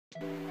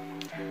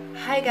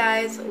Hi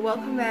guys,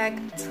 welcome back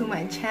to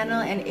my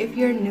channel, and if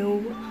you're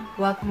new,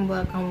 welcome to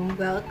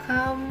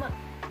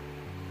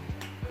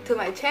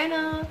my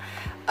channel.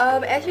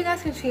 As you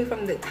guys can see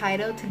from the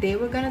title, today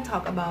we're gonna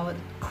talk about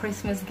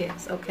Christmas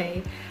gifts.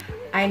 Okay,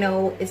 I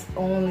know it's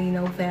only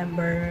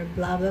November,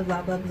 blah blah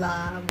blah blah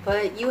blah,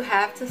 but you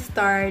have to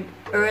start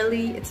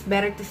early. It's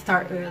better to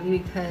start early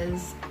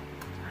because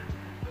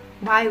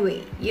why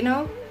wait, you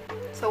know?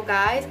 So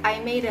guys,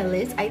 I made a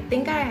list. I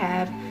think I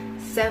have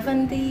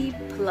 70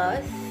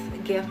 plus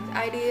gift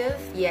ideas.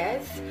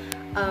 Yes,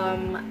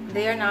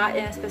 they are not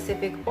in a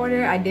specific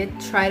order. I did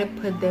try to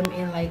put them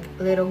in like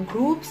little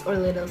groups or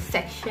little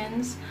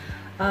sections,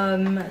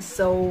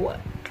 so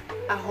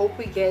I hope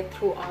we get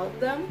through all of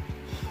them.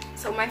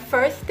 So my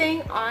first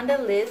thing on the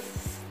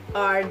list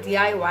are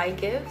DIY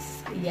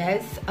gifts.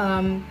 Yes,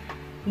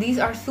 these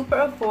are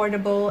super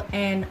affordable,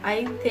 and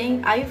I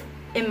think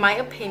in my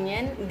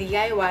opinion,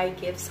 DIY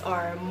gifts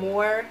are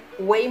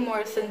way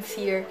more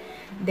sincere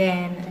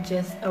than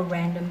just a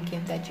random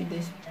gift that you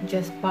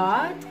just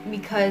bought,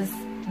 because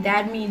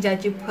that means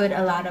that you put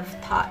a lot of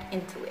thought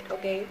into it.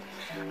 Okay,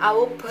 I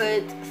will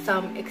put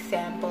some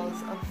examples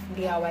of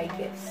DIY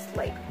gifts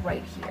like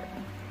right here.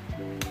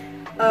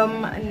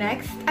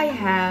 Next I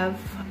have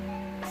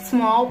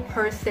small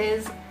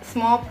purses.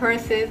 Small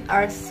purses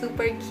are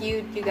super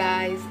cute, you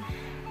guys.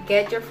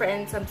 Get your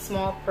friends some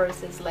small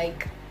purses.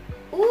 Like,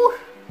 ooh,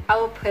 I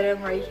will put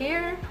them right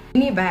here.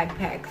 Mini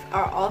backpacks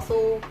are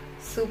also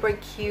super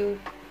cute.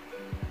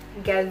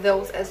 Get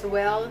those as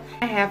well.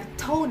 I have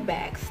tote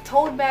bags.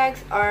 Tote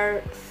bags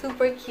are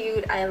super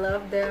cute. I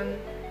love them.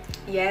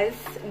 Yes,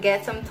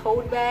 get some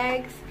tote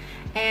bags.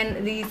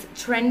 And these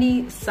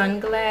trendy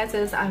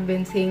sunglasses, I've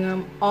been seeing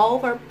them all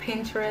over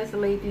Pinterest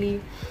lately,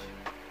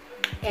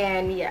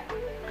 and yeah,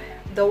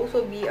 those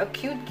will be a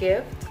cute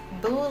gift.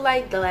 Blue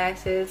light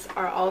glasses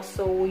are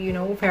also, you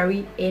know,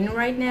 very in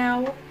right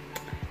now.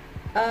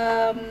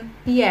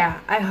 Yeah,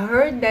 I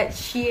heard that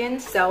Shein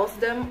sells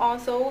them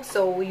also,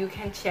 so you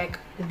can check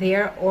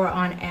there or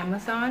on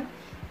Amazon.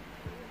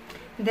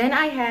 Then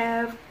I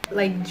have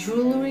like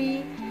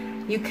jewelry.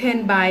 You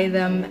can buy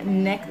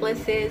them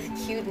necklaces,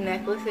 cute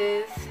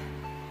necklaces.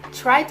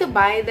 Try to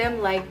buy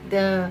them like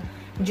the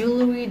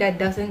jewelry that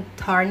doesn't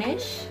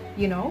tarnish,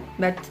 you know,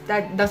 that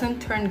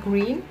doesn't turn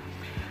green.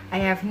 I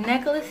have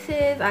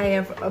necklaces, I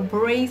have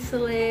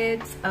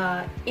bracelets,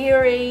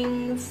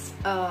 earrings.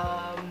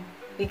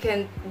 You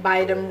can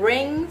buy them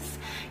rings.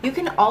 You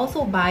can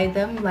also buy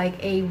them like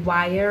a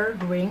wire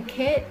ring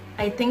kit.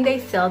 I think they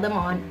sell them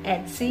on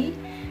Etsy.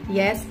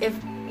 Yes, if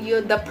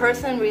the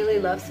person really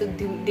loves to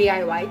do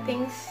DIY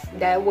things,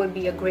 that would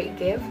be a great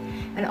gift.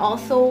 And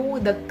also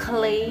the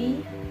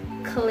clay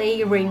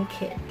ring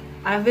kit.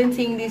 I've been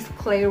seeing these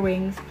clay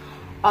rings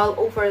all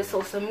over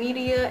social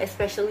media,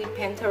 especially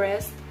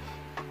Pinterest.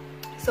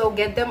 So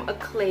get them a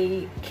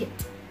clay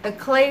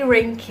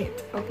ring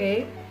kit.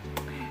 Okay,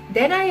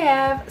 then I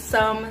have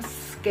some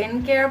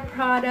skincare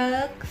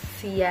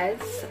products. Yes,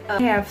 I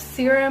have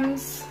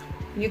serums.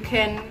 You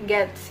can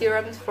get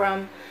serums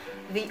from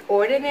The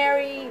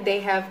Ordinary. They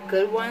have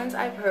good ones,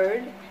 I've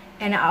heard,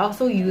 and I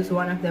also use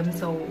one of them,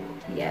 so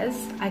yes,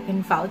 I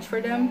can vouch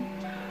for them.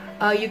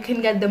 You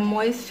can get the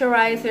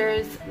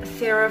moisturizers.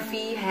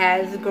 CeraVe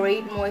has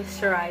great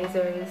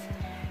moisturizers.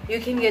 You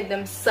can get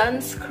them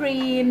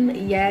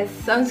sunscreen. Yes,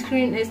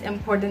 sunscreen is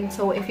important,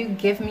 so if you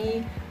give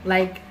me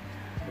like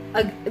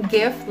a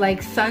gift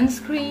like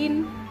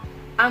sunscreen,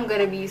 I'm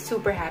gonna be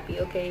super happy.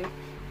 Okay,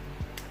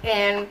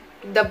 and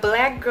the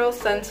Black Girl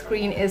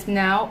sunscreen is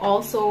now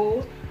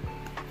also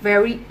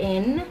very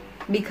in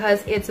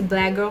because it's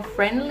Black girl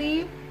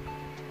friendly.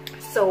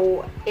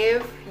 So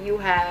if you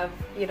have,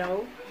 you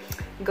know,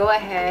 go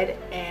ahead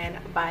and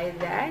buy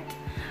that.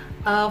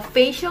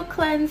 Facial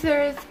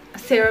cleansers,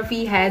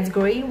 CeraVe has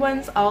great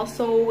ones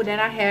also. Then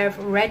I have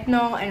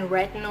retinol and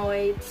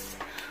retinoids.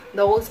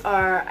 Those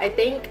are, I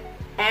think,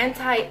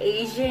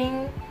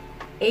 anti-aging,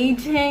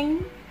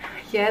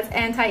 yes,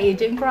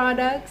 anti-aging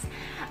products.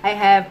 I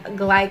have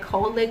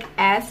glycolic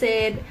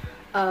acid.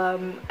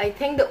 I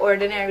think The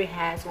Ordinary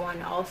has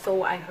one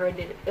also. I heard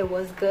it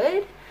was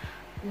good.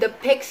 The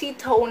Pixie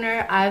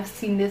toner, I've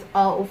seen this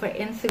all over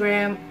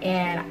Instagram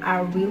and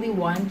I really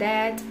want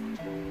that.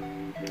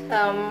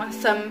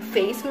 Some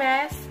face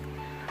masks.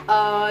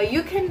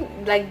 You can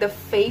like the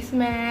face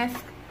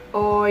mask,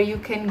 or you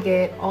can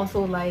get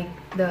also like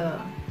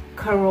the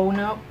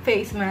Corona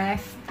face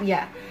mask.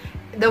 Yeah,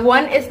 the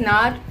one is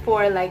not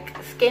for like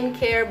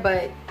skincare,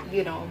 but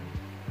you know.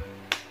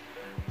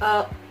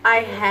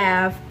 I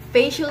have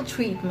facial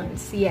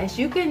treatments. Yes,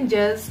 you can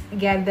just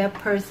get the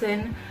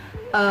person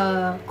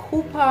a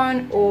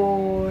coupon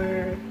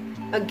or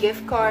a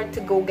gift card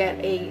to go get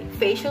a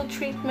facial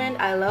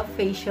treatment. I love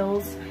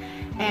facials,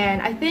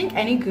 and I think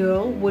any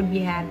girl would be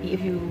happy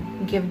if you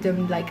give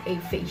them like a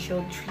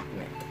facial treatment.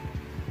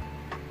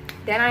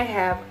 Then I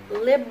have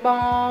lip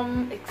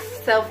balm,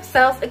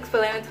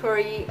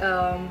 self-explanatory.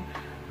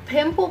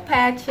 Pimple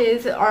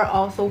patches are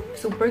also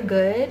super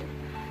good.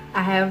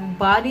 I have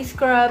body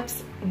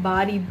scrubs,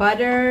 body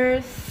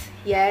butters.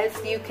 Yes,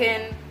 you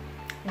can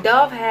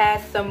Dove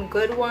has some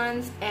good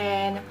ones,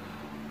 and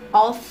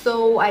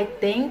also I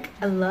think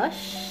a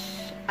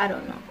Lush, I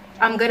don't know.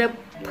 I'm gonna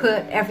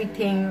put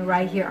everything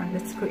right here on the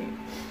screen.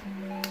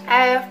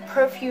 I have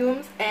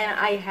perfumes and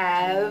I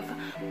have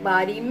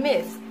body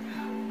mist.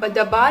 But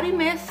the body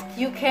mist,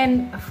 you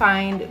can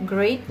find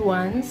great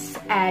ones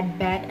at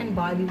Bath and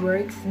Body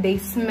Works. They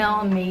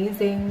smell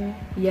amazing.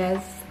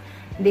 Yes,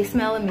 they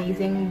smell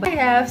amazing. But I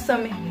have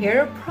some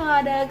hair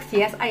products.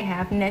 Yes, I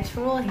have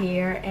natural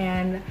hair,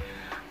 and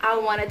I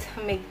wanted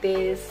to make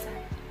this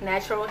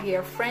natural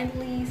hair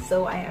friendly,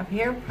 so I have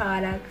hair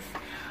products.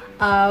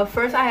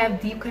 First, I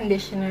have deep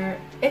conditioner.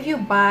 If you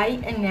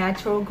buy a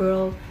natural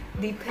girl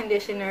deep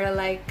conditioner,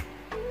 like,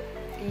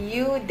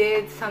 you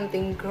did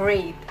something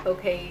great.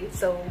 Okay,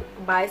 so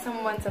buy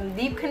someone some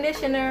deep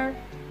conditioner,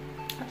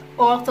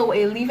 also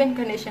a leave-in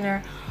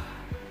conditioner.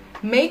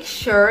 Make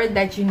sure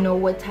that you know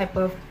what type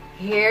of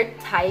hair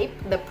type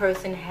the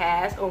person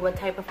has or what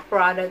type of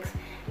products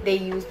they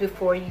use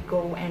before you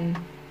go and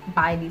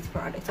buy these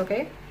products.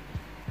 Okay,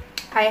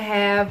 I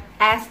have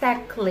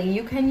Aztec clay.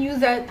 You can use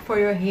that for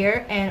your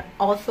hair and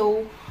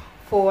also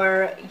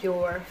for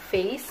your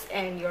face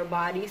and your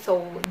body,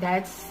 so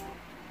that's,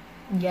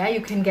 yeah, you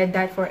can get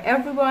that for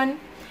everyone.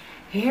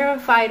 Hair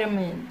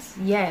vitamins.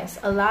 Yes,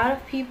 a lot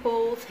of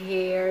people's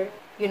hair,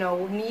 you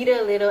know, need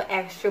a little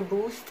extra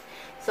boost,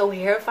 so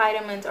hair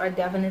vitamins are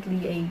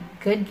definitely a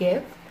good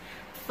gift.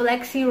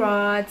 Flexi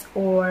rods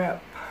or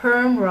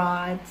perm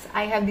rods.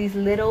 I have these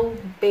little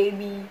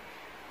baby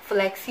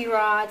flexi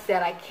rods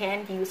that I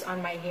can't use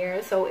on my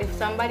hair, so if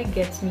somebody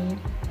gets me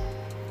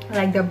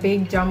like the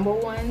big jumbo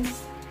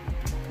ones,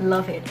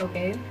 love it.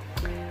 Okay,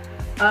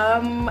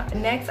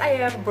 next I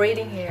have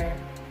braiding hair.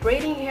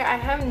 Braiding hair, I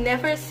have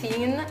never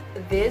seen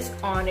this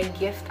on a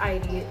gift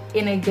idea,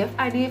 in a gift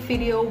idea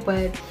video,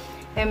 but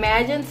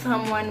imagine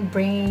someone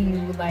bringing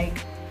you like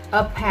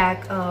a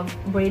pack of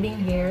braiding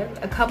hair,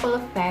 a couple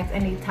of packs,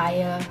 and they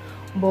tie a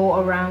bow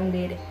around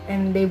it,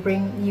 and they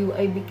bring you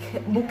a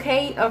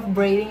bouquet of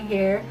braiding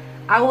hair.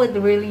 I would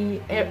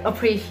really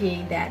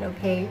appreciate that.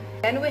 Okay,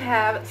 then we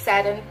have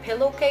satin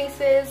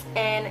pillowcases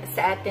and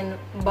satin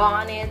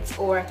bonnets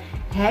or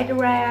head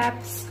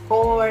wraps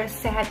or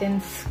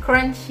satin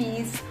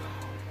scrunchies,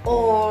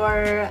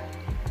 or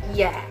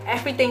yeah,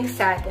 everything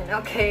satin.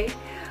 Okay,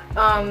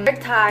 hair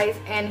ties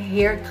and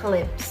hair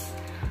clips.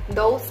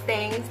 Those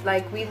things,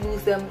 like, we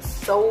lose them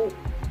so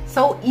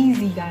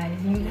easy, guys.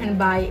 You can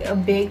buy a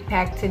big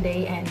pack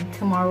today and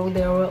tomorrow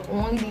there will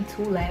only be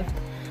 2 left.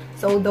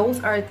 So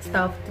those are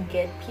stuff to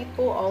get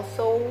people.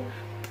 Also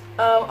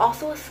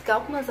a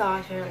scalp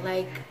massager.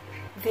 Like,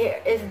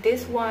 there is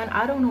this one,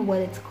 I don't know what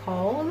it's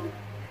called,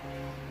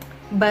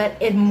 but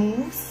it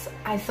moves.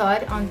 I saw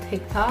it on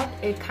TikTok.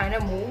 It kind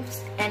of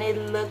moves and it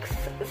looks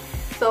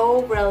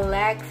so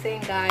relaxing,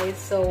 guys.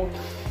 So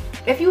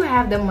if you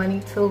have the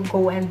money to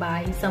go and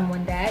buy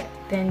someone that,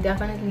 then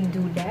definitely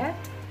do that.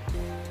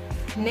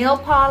 Nail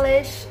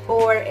polish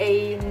or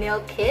a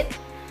nail kit.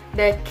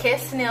 The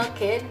Kiss nail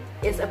kit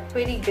is a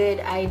pretty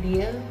good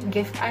idea,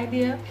 gift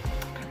idea.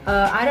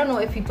 I don't know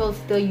if people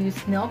still use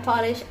nail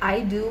polish. I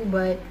do,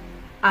 but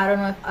I don't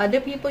know if other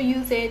people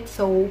use it,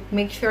 so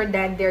make sure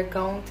that they're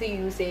going to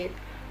use it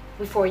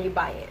before you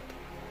buy it.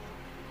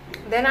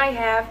 Then I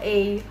have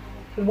a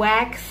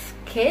wax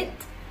kit.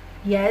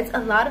 Yes, a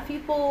lot of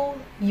people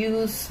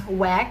use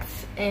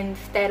wax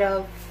instead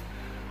of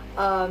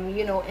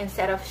you know,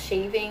 instead of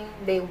shaving,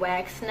 they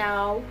wax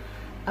now,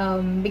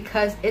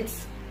 because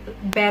it's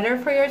better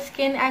for your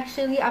skin,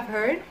 actually, I've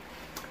heard.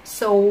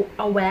 So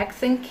a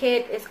waxing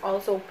kit is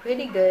also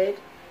pretty good,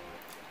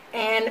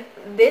 and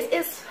this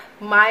is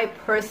my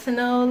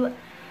personal,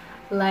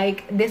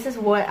 like, this is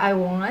what I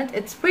want.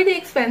 It's pretty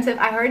expensive.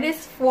 I heard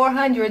it's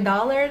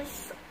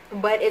 $400,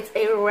 but it's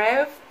a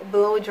Rev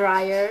blow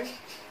dryer.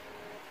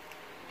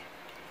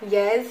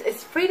 Yes,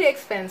 it's pretty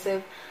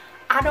expensive.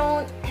 I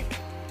don't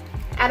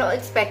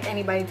expect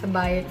anybody to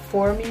buy it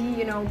for me,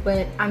 you know,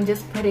 but I'm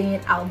just putting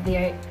it out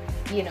there,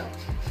 you know.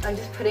 I'm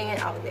just putting it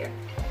out there.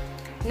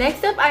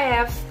 Next up, I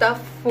have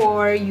stuff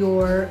for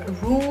your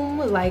room,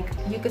 like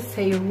you could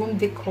say room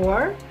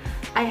decor.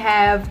 I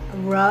have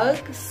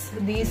rugs,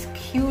 these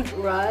cute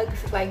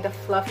rugs, like the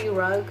fluffy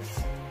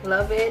rugs.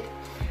 Love it.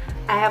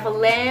 I have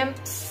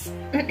lamps.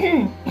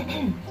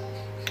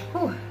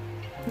 Ooh,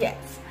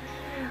 yes.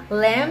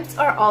 Lamps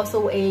are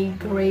also a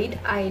great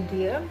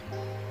idea.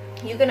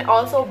 You can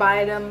also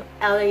buy them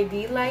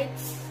LED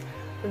lights.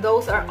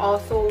 Those are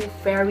also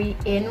very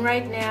in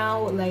right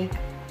now, like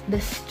the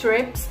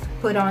strips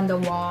put on the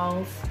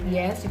walls.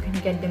 Yes, you can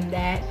get them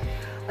that.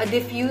 A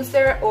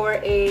diffuser or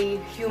a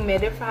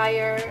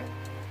humidifier.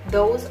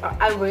 Those are,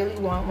 I really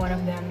want one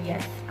of them.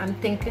 Yes, I'm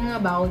thinking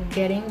about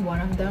getting one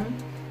of them.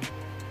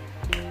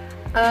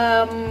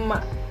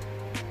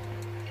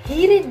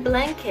 Heated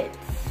blankets.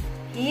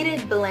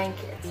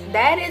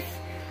 That is,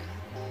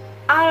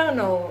 I don't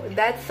know,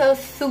 that's a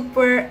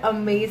super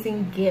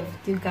amazing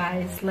gift, you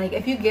guys. Like,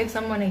 if you give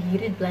someone a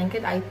heated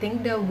blanket, I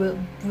think they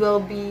will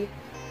be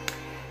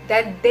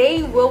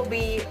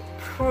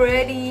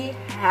pretty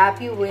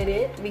happy with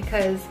it,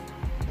 because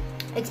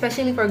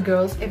especially for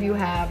girls. If you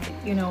have,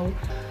 you know,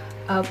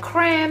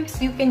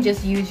 cramps, you can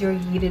just use your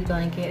heated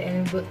blanket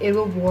and it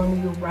will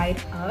warm you right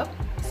up.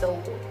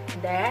 So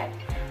that.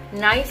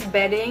 Nice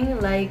bedding.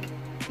 Like,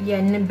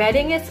 yeah,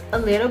 bedding is a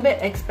little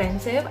bit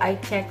expensive. I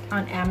checked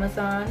on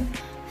Amazon,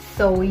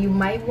 so you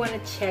might want to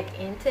check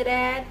into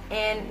that.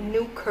 And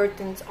new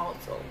curtains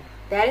also,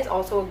 that is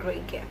also a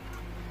great gift.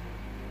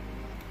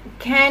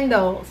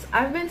 Candles,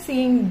 I've been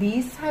seeing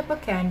these type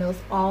of candles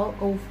all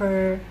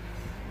over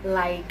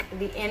like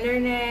the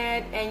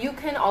internet, and you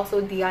can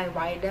also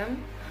DIY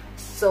them.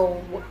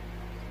 So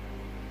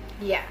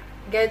yeah,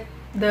 get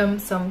them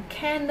some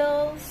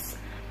candles.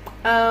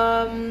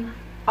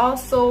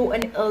 Also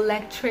an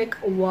electric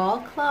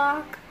wall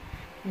clock.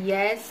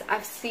 Yes,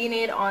 I've seen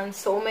it on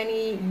so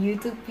many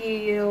YouTube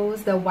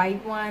videos, the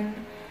white one.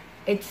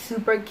 It's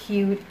super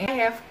cute. And I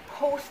have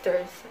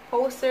posters.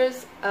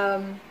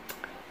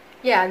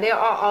 Yeah, they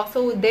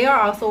are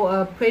also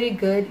a pretty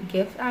good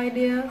gift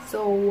idea.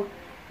 So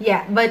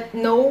yeah, but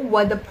know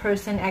what the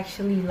person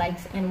actually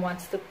likes and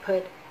wants to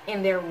put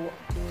in their wall.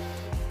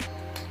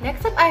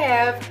 Next up, I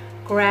have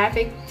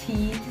graphic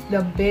tees,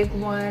 the big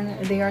one.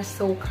 They are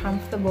so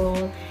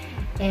comfortable,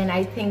 and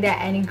I think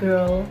that any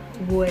girl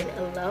would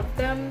love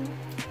them.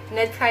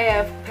 Next, I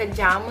have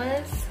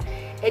pajamas.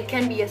 It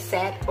can be a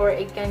set, or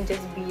it can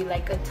just be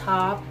like a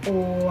top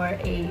or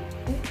a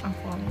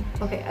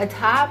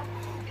top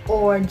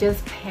or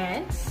just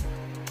pants.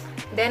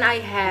 Then I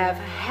have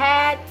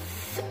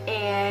hats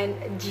and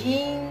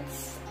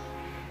jeans.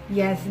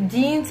 Yes,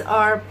 jeans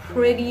are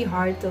pretty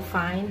hard to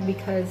find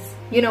because,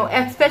 you know,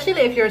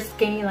 especially if you're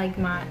skinny like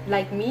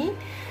me,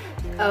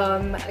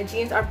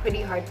 jeans are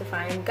pretty hard to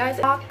find. Guys,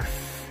 socks.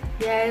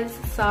 Yes,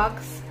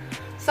 socks.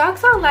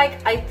 Socks are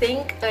like, I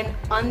think, an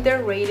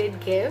underrated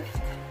gift,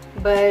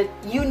 but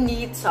you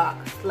need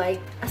socks. Like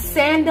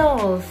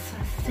sandals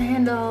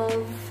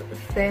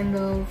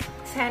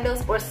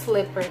or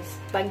slippers,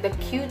 like the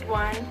cute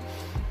one.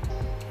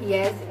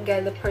 Yes,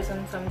 get the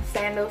person some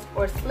sandals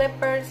or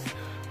slippers.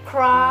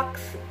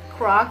 Crocs,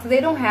 they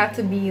don't have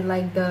to be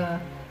like the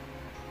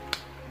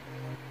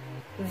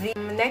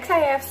next I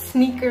have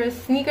sneakers.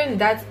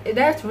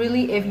 That's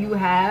really, if you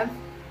have,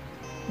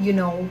 you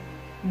know,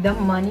 the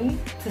money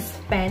to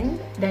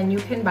spend, then you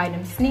can buy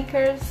them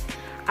sneakers.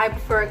 I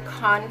prefer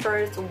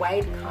Converse,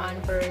 white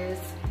Converse,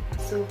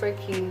 super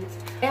cute.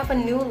 I have a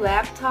new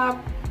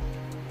laptop.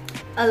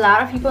 A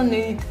lot of people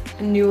need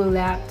a new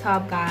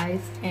laptop,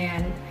 guys,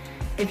 and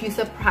if you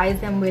surprise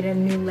them with a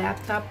new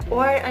laptop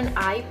or an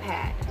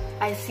iPad.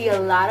 I see a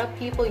lot of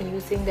people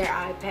using their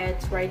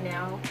iPads right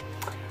now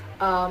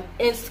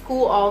in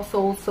school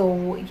also.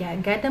 So yeah,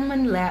 get them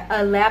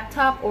a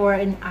laptop or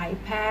an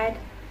iPad.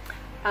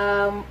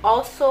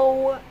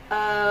 Also,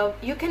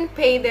 you can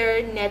pay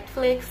their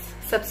Netflix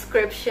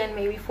subscription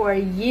maybe for a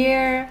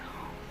year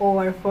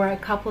or for a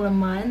couple of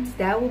months.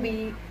 That will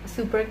be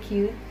super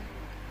cute.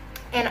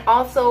 And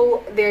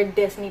also their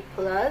Disney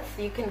Plus,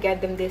 you can get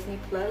them Disney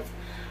Plus.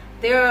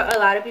 There are a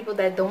lot of people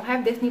that don't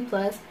have Disney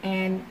Plus,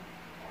 and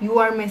you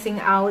are missing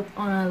out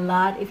on a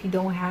lot if you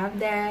don't have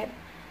that.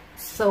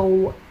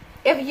 So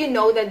if you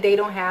know that they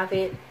don't have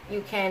it,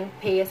 you can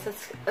pay a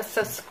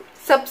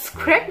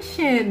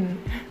subscription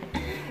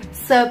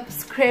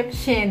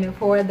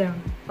for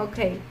them.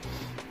 Okay,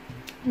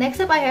 next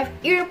up I have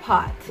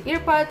earpods.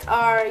 Earpods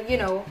are, you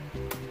know,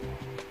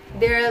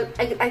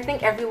 I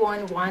think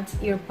everyone wants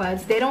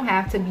earpods. They don't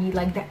have to be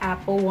like the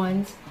Apple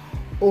ones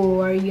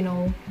or, you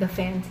know, the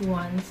fancy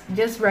ones,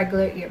 just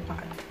regular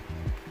earpods.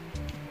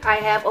 I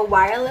have a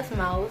wireless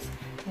mouse.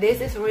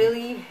 This is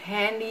really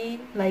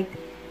handy, like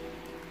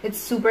it's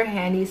super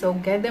handy, so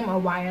get them a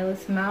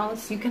wireless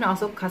mouse. You can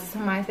also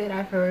customize it,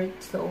 I've heard,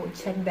 so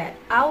check that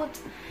out.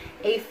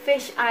 A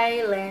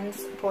fisheye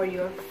lens for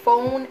your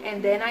phone,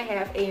 and then I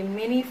have a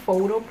mini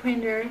photo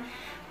printer.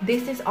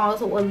 This is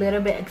also a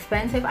little bit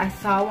expensive. I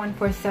saw one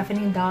for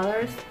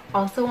 $70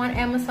 also on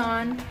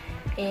Amazon,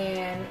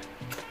 and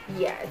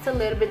yeah, it's a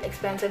little bit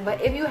expensive,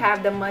 but if you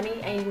have the money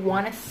and you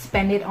want to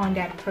spend it on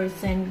that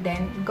person,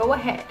 then go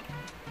ahead.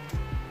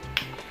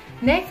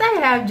 Next, I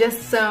have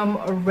just some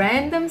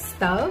random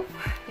stuff.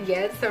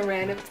 Yes, some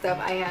random stuff.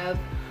 I have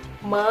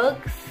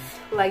mugs,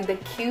 like the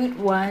cute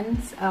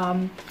ones,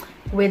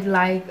 with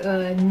like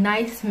a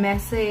nice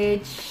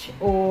message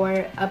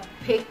or a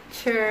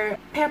picture.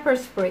 Pepper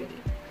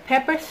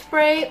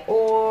spray,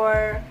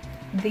 or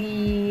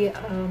the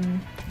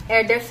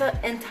there's an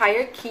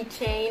entire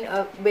keychain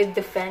with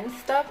defense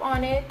stuff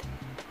on it.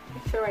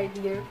 Picture right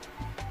here.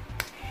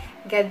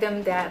 Get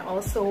them that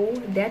also.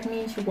 That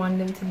means you want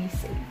them to be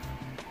safe.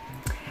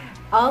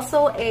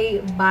 Also a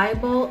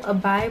Bible. A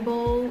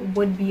Bible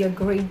would be a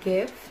great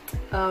gift.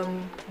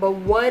 But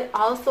what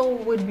also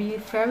would be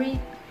very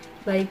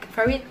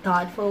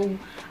thoughtful,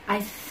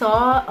 I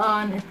saw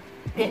on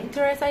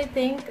Pinterest, I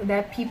think,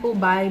 that people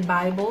buy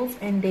Bibles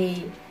and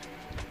they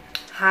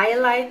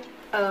highlight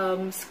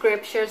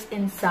scriptures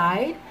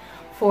inside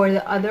for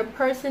the other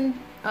person,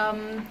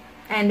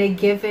 and they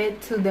give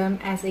it to them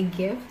as a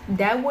gift.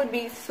 That would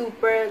be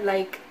super,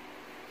 like,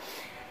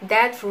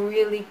 That's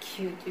really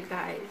cute, you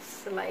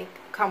guys. Like,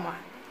 come on.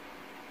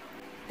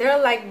 They're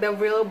like the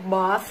real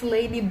boss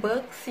lady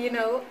books, you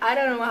know. I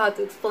don't know how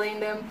to explain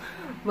them,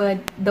 but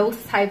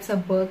those types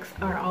of books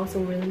are also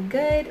really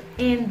good.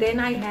 And then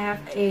I have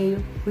a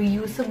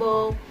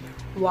reusable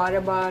water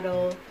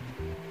bottle.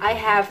 I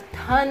have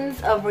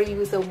tons of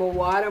reusable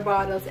water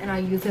bottles and I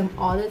use them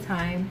all the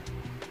time.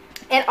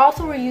 And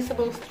also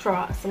reusable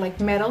straws, like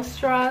metal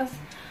straws.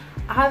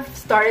 I've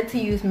started to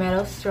use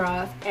metal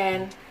straws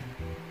and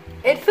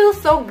it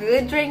feels so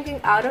good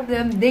drinking out of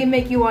them. They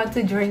make you want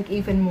to drink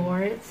even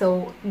more,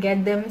 so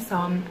get them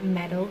some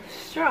metal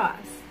straws.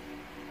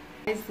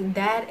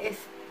 That is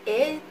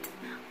it.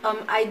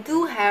 I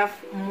do have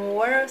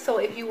more, so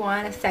if you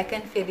want a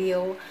second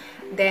video,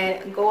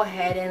 then go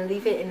ahead and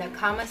leave it in the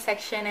comment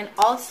section. And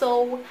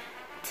also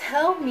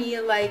tell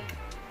me like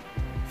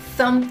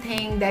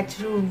something that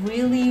you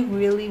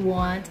really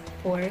want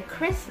for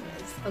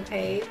Christmas,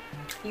 okay?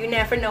 You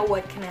never know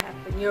what can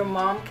happen. Your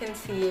mom can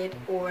see it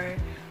or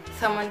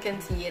someone can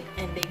see it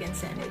and they can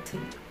send it to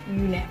you.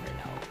 You never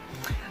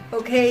know.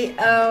 Okay,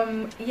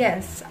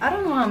 yes, I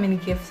don't know how many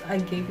gifts I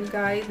gave you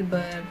guys,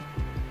 but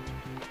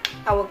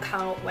I will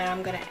count when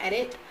I'm gonna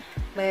edit.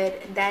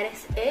 But that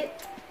is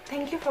it.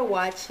 Thank you for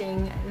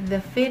watching the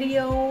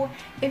video.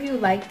 If you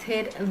liked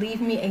it,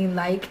 leave me a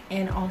like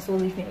and also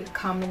leave me a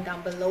comment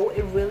down below.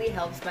 It really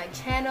helps my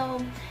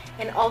channel.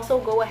 And also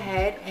go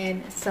ahead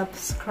and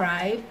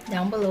subscribe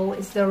down below.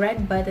 It's the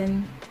red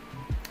button.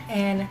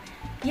 And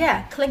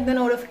yeah, click the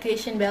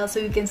notification bell so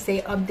you can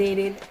stay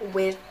updated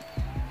with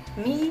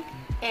me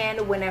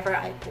and whenever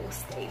I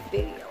post a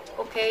video,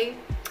 okay?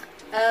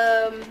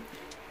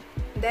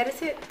 That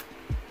is it.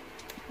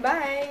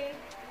 Bye.